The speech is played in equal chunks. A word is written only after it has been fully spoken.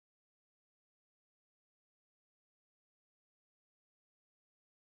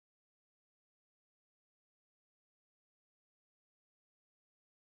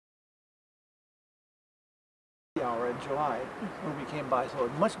July when we came by, so it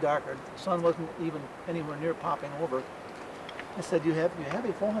was much darker. The sun wasn't even anywhere near popping over. I said, you have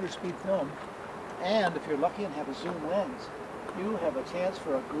a 400 speed film, and if you're lucky and have a zoom lens, you have a chance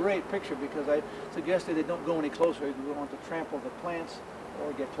for a great picture, because I suggested they don't go any closer. You don't want to trample the plants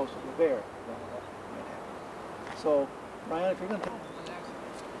or get close to the bear. So, Brian, if you're going to...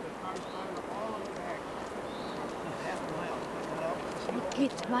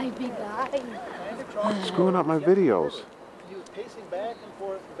 It's my big eye. Screwing up my videos. He was pacing back and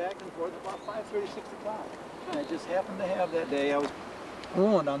forth, about 5:30, 6 o'clock. And I just happened to have that day. I was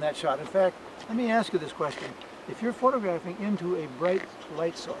ruined on that shot. In fact, let me ask you this question. If you're photographing into a bright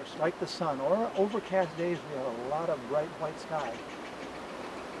light source, like the sun, or overcast days, we have a lot of bright white sky,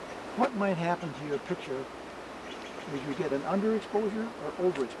 what might happen to your picture? Would you get an underexposure or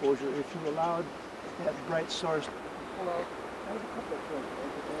overexposure if you allowed that bright source to pull out? I have a couple of filters.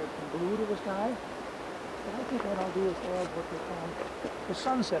 Add some blue to the sky. But I think what I'll do is add what they call the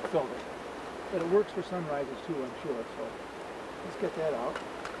sunset filter. But it works for sunrises too, I'm sure. So let's get that out.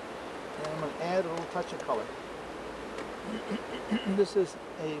 And I'm going to add a little touch of color. This is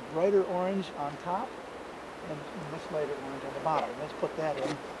a brighter orange on top and much lighter orange on the bottom. Let's put that in.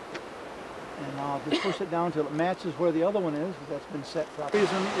 And I'll just push it down till it matches where the other one is, because that's been set properly. The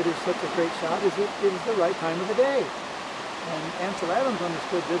reason it is such a great shot is it is the right time of the day. And Ansel Adams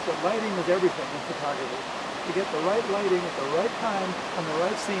understood this, that lighting is everything in photography. To get the right lighting at the right time on the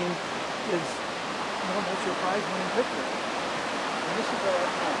right scene is almost your prize-winning picture. And this is the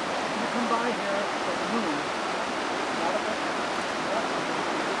right time. When you come by here at noon, not a picture.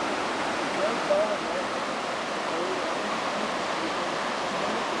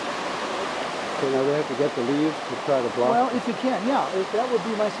 So now we have to get the leaves to try to block. Well, if you can, yeah. That would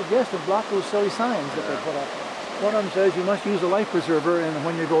be my suggestion. Block those silly signs that they put up. One of them says you must use a life preserver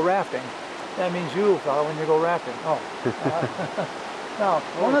when you go rafting. That means you, fella, when you go rafting. Oh. Now,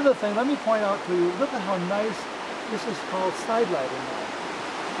 one other thing, let me point out to you, look at how nice, this is called side lighting.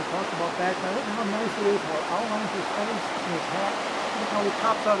 We talked about background. Look at how nice it is, how it outlines his face and his hat. Look how he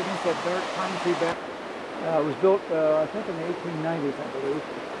pops out against that dark pine tree back. It was built, I think, in the 1890s, I believe.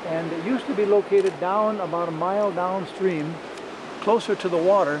 And it used to be located down about a mile downstream, closer to the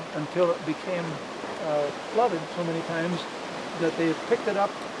water, until it became flooded so many times that they picked it up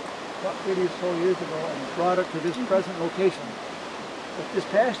about 30 or so years ago and brought it to this present location. But this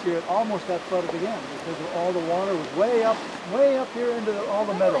past year it almost got flooded again because of all the water was way up here into all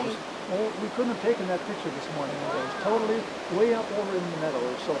the meadows. Well, we couldn't have taken that picture this morning. It was totally way up over in the meadow.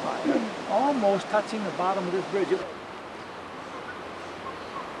 It was so high. Almost touching the bottom of this bridge.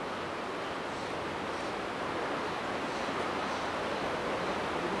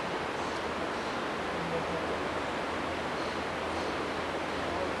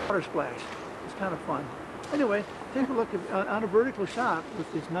 Water splash. It's kind of fun. Anyway, take a look on a vertical shot with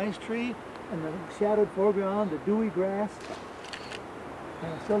this nice tree and the shadowed foreground, the dewy grass,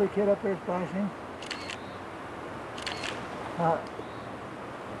 and a silly kid up there splashing.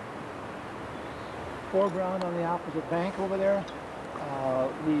 Foreground on the opposite bank over there.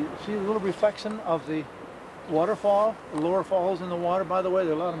 See the little reflection of the waterfall, the lower falls in the water. By the way,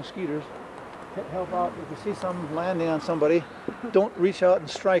 there are a lot of mosquitoes. Help out if you see something landing on somebody. Don't reach out and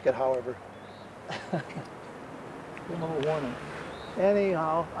strike it, however. Give them a little warning.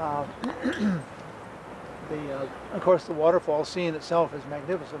 Anyhow, of course the waterfall scene itself is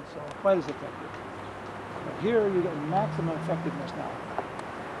magnificent, so quite as effective. But here you get maximum effectiveness now.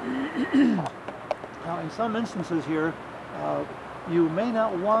 Now in some instances here, you may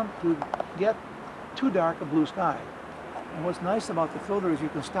not want to get too dark a blue sky. And what's nice about the filter is you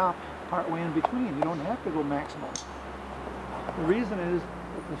can stop partway in between. You don't have to go maximum. The reason is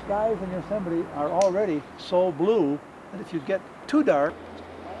that the skies in Yosemite are already so blue that if you get too dark,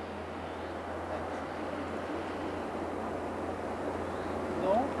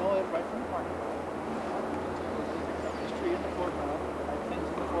 no, right from the parking lot. This tree in the foreground, right things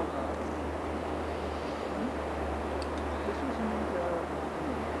in the foreground. This was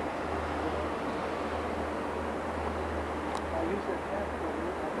I use that cat filter.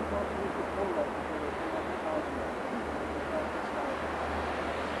 I think I'll use the Kodak Ambassador.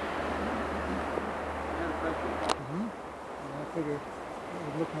 I figured it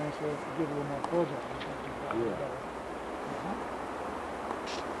would look nicer if you give it a little more Kodak.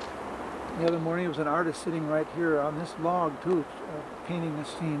 The other morning, there was an artist sitting right here on this log too, painting this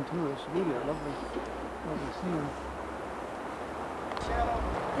scene too. It's really a lovely scene.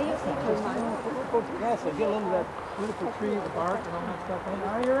 Yes, I get a little of that beautiful tree, the bark, and all that stuff.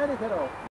 Are you ready, kiddo?